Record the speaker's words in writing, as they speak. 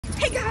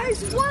Hey guys,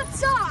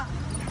 what's up?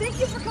 Thank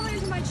you for coming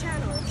into my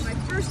channel. It's my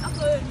first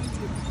upload on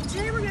YouTube.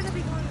 Today we're going to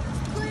be going to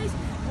this place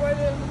where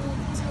there's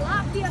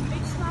tilapia, big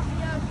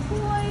tilapia,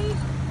 koi,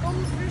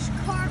 goldfish,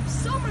 carp,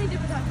 so many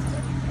different types of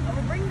fish. And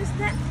we'll bring this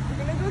net,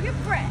 we're going to go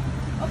get bread.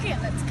 Okay,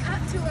 let's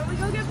cut to where we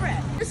go get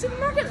bread. The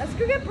supermarket, let's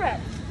go get bread.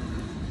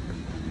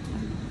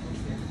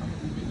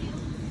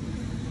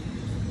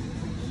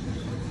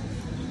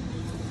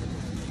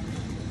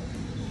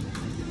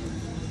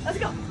 Let's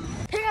go.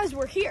 Hey guys,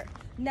 we're here.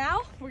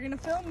 Now we're gonna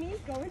film me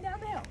going down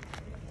the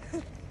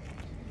hill.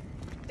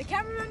 The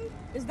cameraman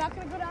is not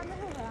gonna go down the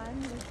hill, but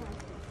I'm gonna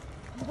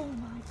try. Oh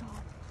my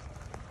god.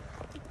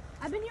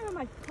 I've been here with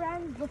my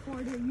friends before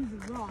they're using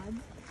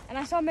rods, and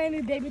I saw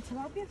mainly baby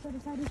tilapia, so I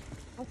decided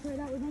I'll try it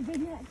out with my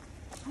big net.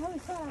 I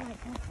always thought I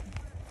might catch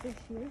fish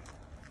here.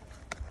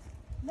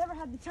 Never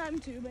had the time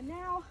to, but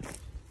now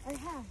I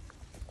have.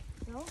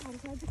 So I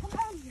decided to come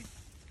down here.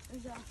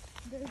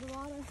 There's a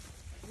lot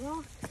of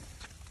rocks.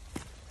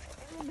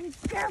 Be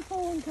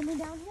careful when coming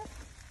down here.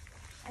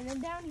 And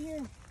then down here,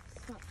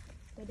 it's not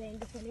so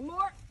dangerous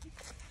anymore.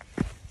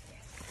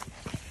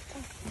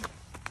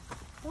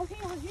 Okay,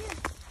 we're here.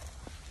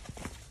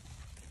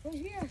 We're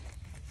here.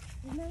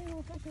 There's many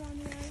more fish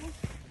around the area.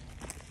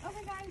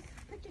 Okay, guys,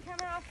 pick your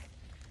camera off.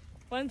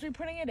 Once we're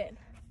putting it in.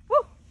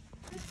 Woo!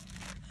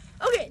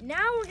 Okay,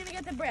 now we're gonna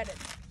get the bread in.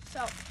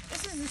 So,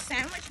 this is the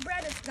sandwich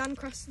bread. It's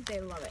non-crusted. They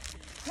love it.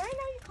 Right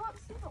now, you can't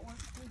see, but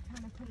once we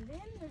kind of put it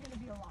in, there's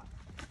gonna be a lot.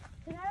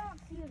 And I don't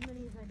see as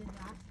many as I did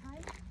last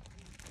time.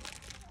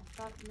 I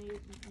thought maybe,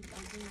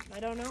 I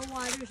don't know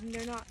why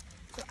they're not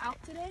so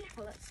out today.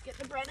 Well, let's get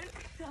the bread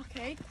in.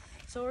 Okay,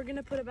 so we're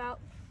gonna put about,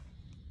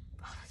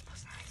 oh, that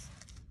smells nice.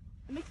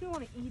 It makes me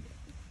want to eat it.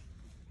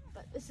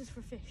 But this is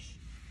for fish,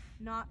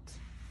 not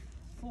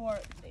for,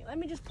 let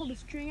me just pull the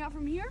string out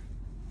from here.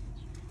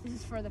 This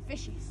is for the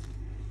fishies.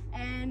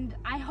 And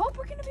I hope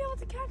we're gonna be able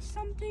to catch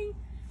something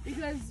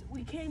because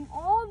we came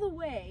all the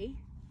way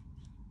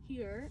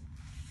here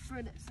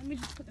for this. Let me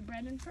just put the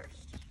bread in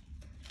first.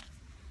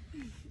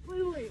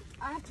 Wait,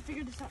 I have to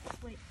figure this out.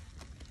 Wait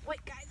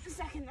guys, a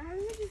second. Let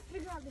me just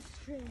figure out the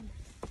string.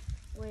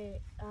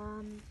 Wait,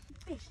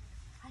 fish.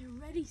 I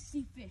already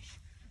see fish.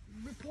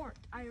 Report,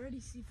 I already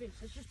see fish.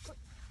 Let's just put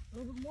a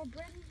little bit more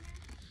bread in here.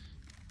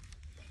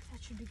 I think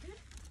that should be good.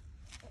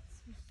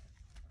 Let's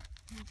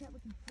just, we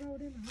can throw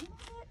it in a little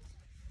bit.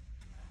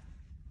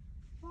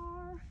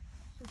 Far.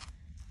 Just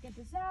get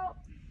this out.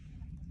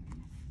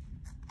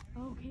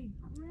 Okay,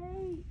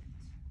 great.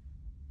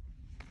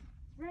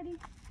 It's ready,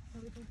 so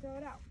we can throw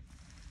it out.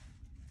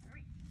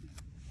 3,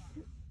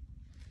 2,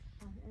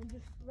 1, and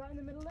just right in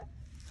the middle there.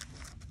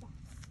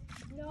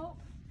 No,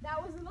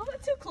 that was a little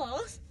bit too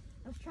close.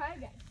 Let's try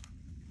again.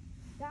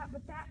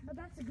 But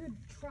that's a good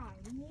try.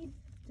 We need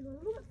to go a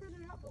little bit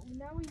further out, but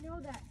now we know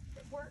that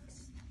it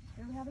works,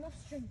 and we have enough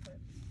string for it.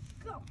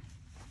 Go.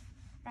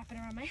 Wrap it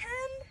around my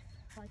hand,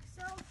 like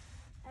so,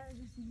 and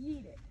just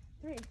yeet it.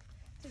 3,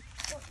 2,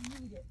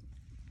 1, yeet it.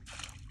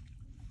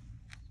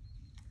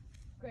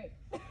 Great.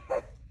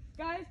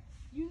 Guys,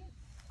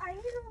 I need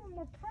a little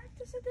more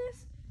practice at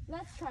this.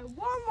 Let's try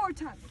one more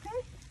time,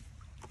 okay?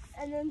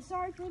 And then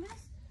sorry for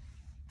this.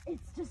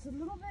 It's just a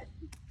little bit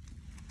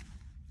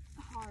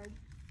hard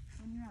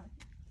when you're out.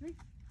 3,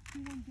 2,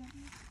 1, go.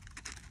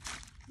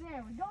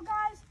 There we go,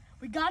 guys.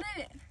 We got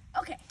it in.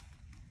 Okay.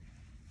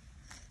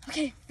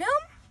 Okay, film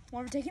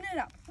while we're taking it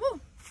out.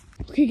 Woo!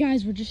 Okay,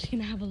 guys, we're just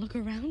gonna have a look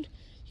around.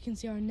 You can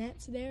see our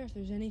nets there. If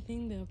there's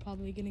anything, they're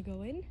probably gonna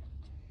go in.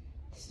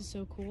 This is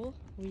so cool.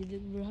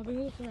 We're having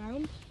a look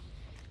around.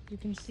 You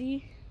can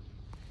see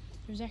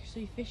there's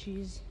actually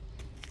fishies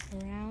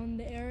around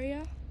the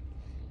area,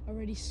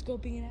 already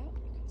scoping it out.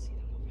 You can see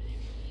them over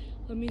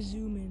there. Let me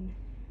zoom in.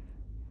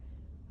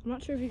 I'm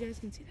not sure if you guys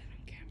can see that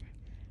on camera,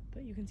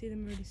 but you can see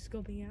them already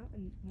scoping out,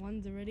 and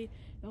one's already,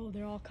 oh,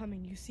 they're all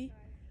coming, you see?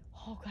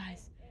 Oh,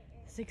 guys,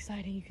 it's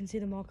exciting. You can see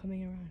them all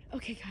coming around.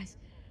 Okay, guys,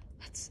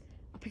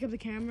 I'll pick up the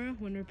camera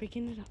when we're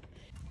picking it up.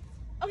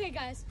 Okay,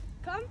 guys,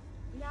 come.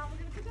 Now we're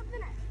gonna pick up the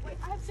net. Wait,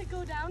 I have to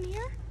go down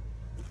here.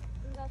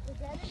 I have to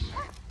get it. I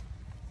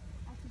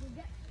have to go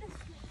get this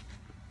one.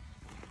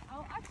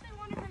 I'll actually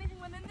wonder if anything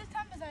went in this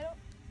time because I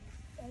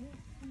didn't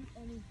see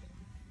anything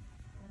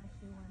that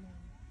actually went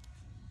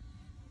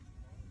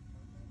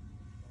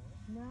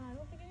in. No, I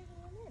don't think anything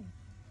went in.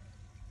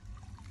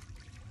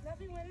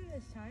 Nothing went in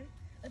this time.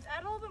 Let's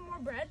add a little bit more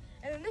bread.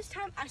 And then this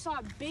time I saw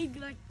a big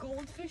like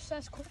goldfish,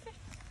 that's koi fish.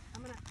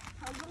 I'm gonna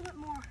add a little bit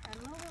more, and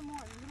a little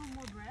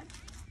more bread.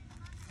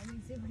 And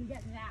then see if we can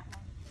get that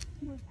one.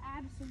 He was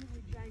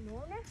absolutely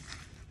ginormous.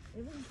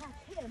 If we can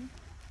catch him,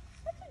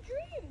 that's a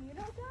dream, you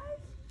know,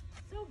 guys?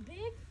 So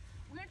big.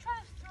 We're gonna try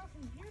to throw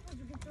from here because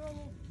we can throw a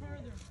little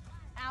further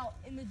out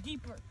in the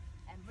deeper.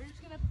 And we're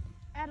just gonna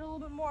add a little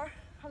bit more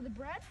of the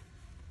bread.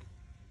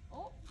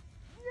 Oh,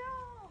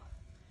 no!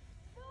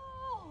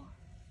 No!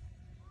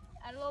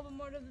 Add a little bit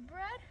more to the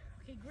bread.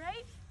 Okay,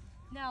 great.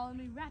 Now let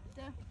me wrap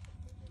the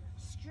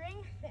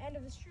string, the end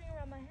of the string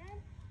around my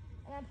hand.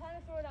 And I'm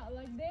planning to throw it out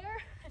like there.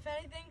 If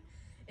anything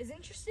is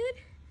interested,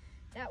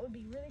 that would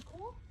be really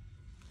cool.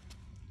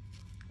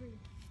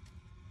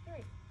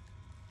 3,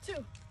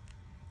 2,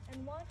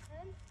 and 1,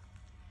 and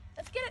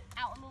let's get it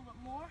out a little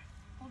bit more.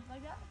 Hold it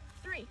like that.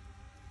 3,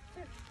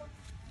 2, 1.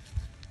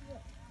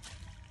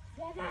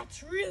 Yeah,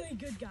 that's really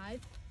good, guys.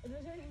 If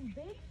there's anything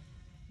big,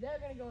 they're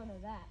gonna go into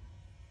that.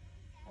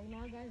 Like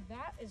now, guys,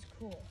 that is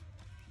cool.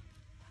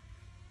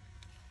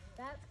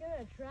 That's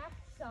gonna attract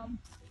some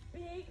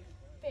big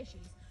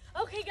fishies.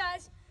 Okay,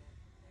 guys,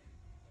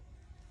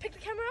 pick the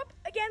camera up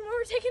again when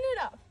we're taking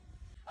it up.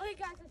 Okay,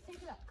 guys, let's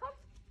take it up.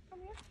 Come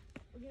here.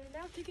 We're gonna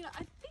now take it up.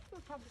 I think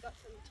we've probably got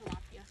some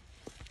tilapia.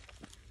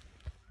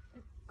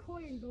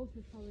 Koi and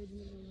goldfish probably in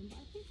the room, but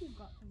I think we've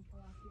got some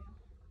tilapia.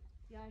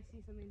 Yeah, I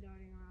see something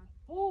darting around.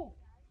 Oh,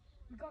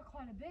 we got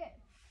quite a bit.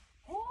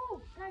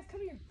 Oh, guys,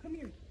 come here, come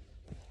here.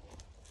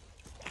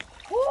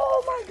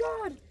 Oh my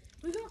God,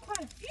 we got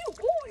quite a few.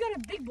 Oh, we got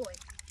a big boy.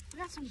 We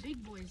got some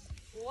big boys.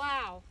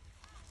 Wow.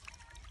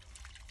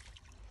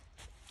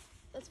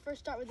 Let's first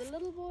start with the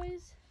little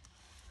boys.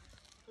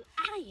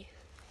 Aye,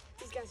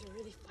 these guys are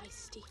really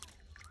feisty.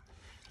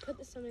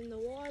 Put some in the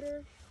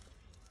water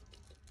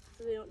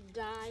so they don't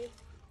die.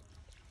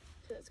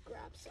 So let's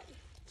grab some.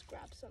 Let's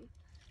grab some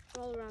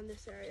all around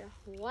this area.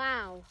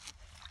 Wow.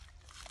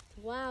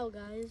 Wow,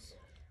 guys.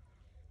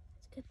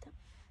 Let's get them.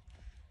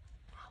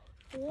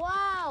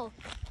 Wow.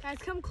 Guys,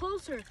 come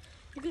closer.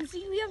 You can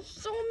see we have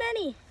so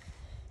many.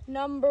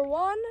 Number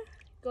 1,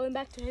 going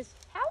back to his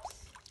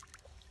house.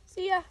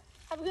 See ya.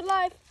 Have a good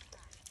life.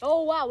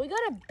 Oh, wow. We got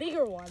a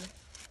bigger one.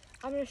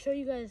 I'm going to show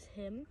you guys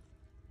him.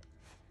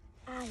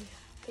 I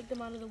take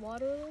them out of the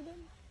water a little bit.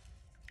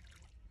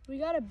 We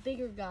got a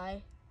bigger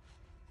guy.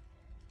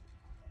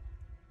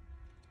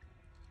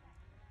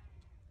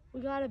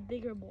 We got a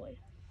bigger boy.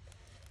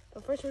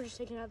 But first we're just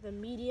taking out the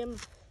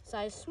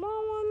medium-sized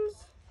small ones.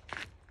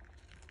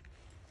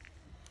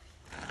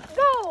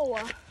 Go!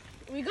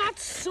 We got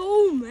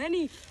so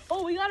many.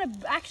 Oh, we got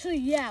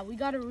we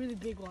got a really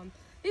big one.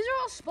 These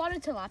are all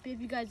spotted tilapia,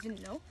 if you guys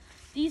didn't know.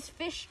 These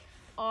fish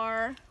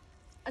are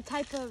a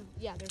type of,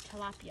 they're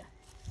tilapia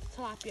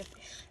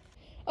fish.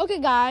 Okay,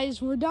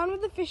 guys, we're done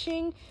with the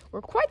fishing.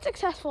 We're quite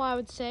successful, I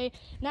would say.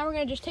 Now we're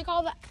gonna just take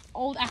all the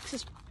old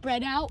excess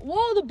bread out.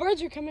 Whoa, the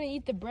birds are coming to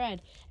eat the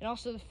bread. And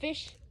also the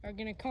fish are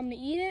gonna come to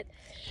eat it.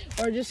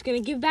 We're just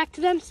gonna give back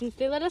to them since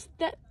they let us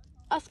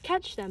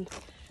catch them.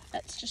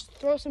 Let's just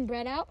throw some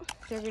bread out.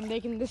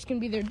 This can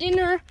be their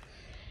dinner.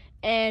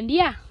 And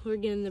yeah, we're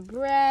getting the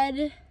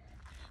bread.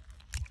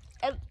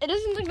 It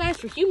doesn't look nice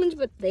for humans,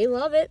 but they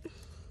love it.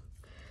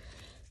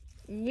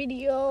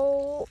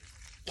 Video.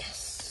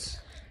 Yes.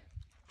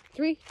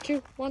 3,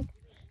 2, 1.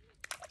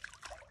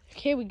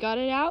 Okay, we got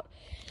it out.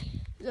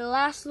 The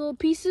last little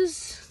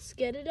pieces. Let's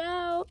get it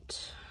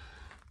out.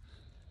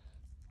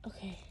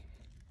 Okay.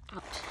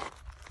 Out.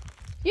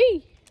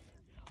 Yay!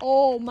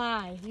 Oh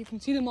my, you can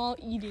see them all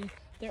eating.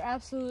 They're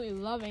absolutely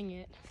loving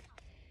it.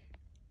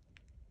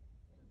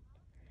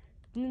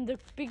 And then the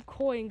big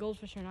koi and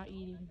goldfish are not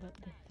eating, but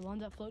the ones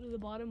that float to the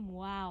bottom,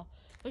 wow.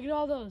 Look at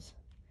all those.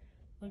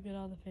 Look at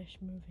all the fish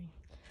moving.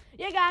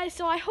 Yeah, guys,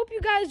 so I hope you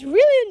guys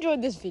really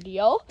enjoyed this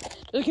video.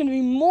 There's going to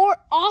be more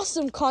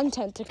awesome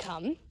content to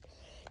come.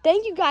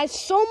 Thank you guys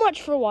so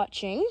much for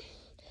watching.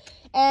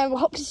 And we'll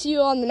hope to see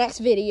you on the next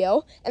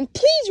video. And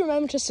please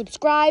remember to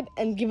subscribe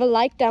and give a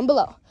like down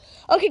below.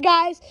 Okay,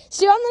 guys,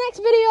 see you on the next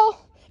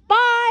video.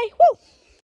 Bye. Woo!